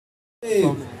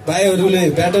भाइहरूले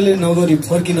ब्याटलले नगरी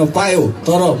फर्किन पायो,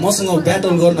 तर मसँग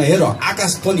ब्याटल गर्न हेर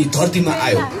आकाश पनि धरतीमा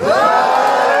आयो।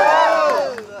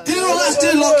 तेरो लास्ट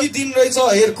लकी दिन रहेछ,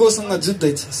 हेर कोसँग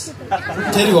जुत्दैछस्।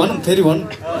 फेरि भन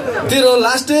तेरो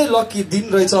लास्ट लकी दिन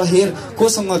रहेछ, हेर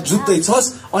कोसँग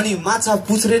जुत्दैछस्। अनि माछा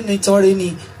पुछ्रे नै चढे नि,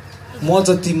 म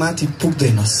जति माथि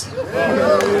पुग्दैनस्।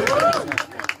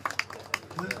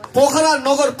 पोखरा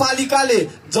नगरपालिकाले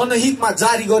जनहितमा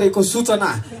जारी गरेको सूचना,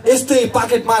 यस्तै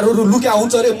पाकेटमारहरू लुक्या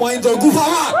हुन्छ रे महेन्द्र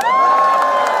गुफामा।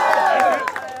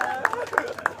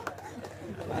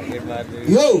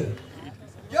 यो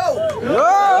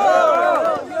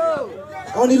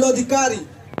अनिल अधिकारी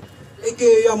एके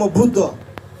यमा बुद्ध,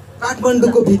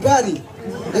 काठमाडौँको भिकारी,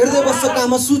 हेर्दै बस्छ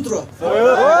कामा सूत्र।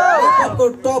 NEEPCO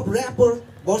top rapper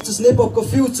versus NEEPCO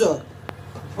future,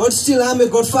 but still I M A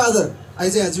godfather.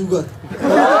 आइज गर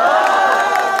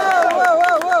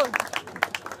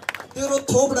तेरो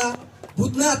थोपडा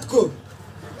भूतनाथको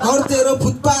घर, तेरो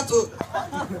फुटपाथ हो।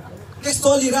 के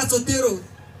चलिरहेछ तेरो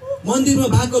मन्दिरमा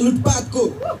भएको लुटपाटको?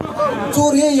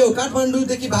 चोर यही हो,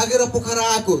 काठमाडौँदेखि भागेर पोखरा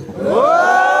आएको।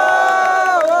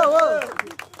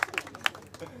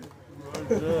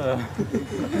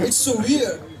 It's so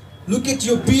weird. Look at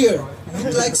your beard.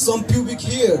 Look like some pubic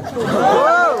hair.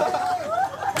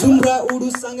 Jumra,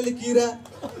 Udu, Sangle, Kira.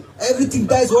 Everything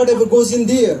dies, whatever goes in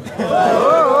there.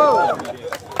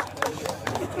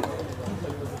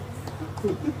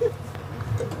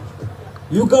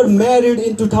 You got married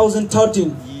in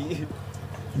 2013.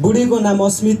 Budigo naam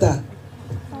Asmita.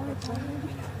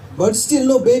 But still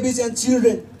no babies and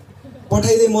children.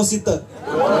 Pathaide masita.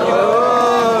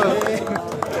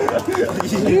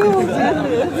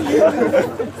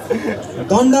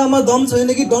 दण्डामा दम छैन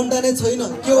कि दण्डा नै छैन,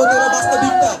 के हो तेरो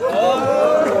वास्तविकता?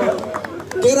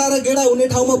 केरा र गेडा हुने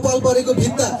ठाउँमा पाल परेको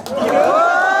भित्ता।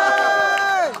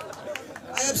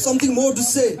 I have something more to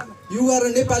say. You are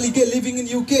a Nepali gay living in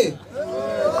UK,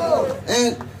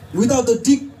 and without the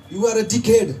dick, you are a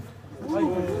dickhead.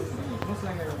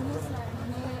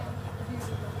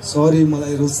 Sorry,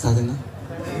 मलाई रुल्स थाहा छैन।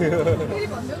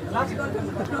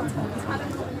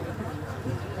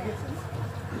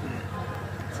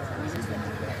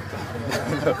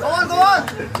 Go on.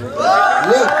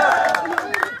 Look,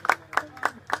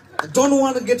 I don't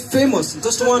want to get famous,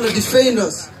 just want to defend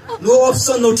us. No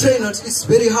option, no trainers, it's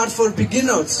very hard for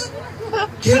beginners.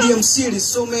 KDM city,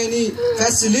 so many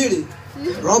facility.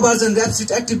 Robbers and rap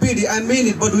street activity, I mean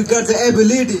it, but we got the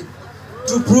ability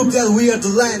to prove that we are the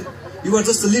land. You are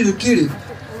just a little kiddie.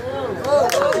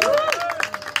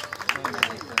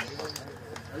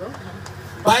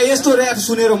 भाइ यस्तो rap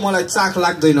सुनेर मलाई चाख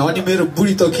लाग्दैन। अनि मेरो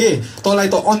बुढी त के, तँलाई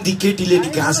त अन्धी केटीले नि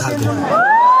घाँस हाल्दैन।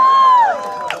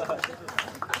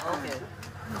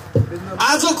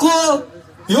 आजको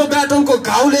यो ब्याटलको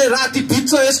घाउले राति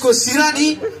भिज्छ यसको सिरानी।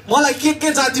 मलाई के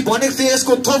जाति भनेको थिए,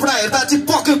 यसको थोपडा हेर्दा चाहिँ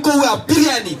पक्कै कौवा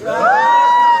बिरयानी।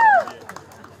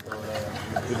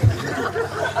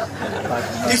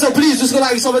 ठिक छ, प्लिज उसको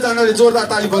लागि सबैजनाले जोरदार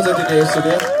ताली बजाइदिने। यसो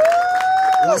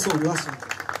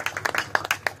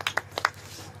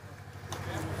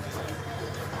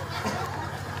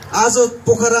आज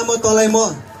पोखरामा तलाई म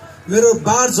मेरो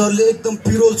बार्जहरूले एकदम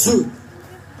पिरोल छु।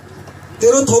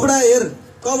 तेरो थोपडा हेर,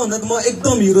 क भन्दा त म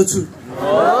एकदम हिरो छु।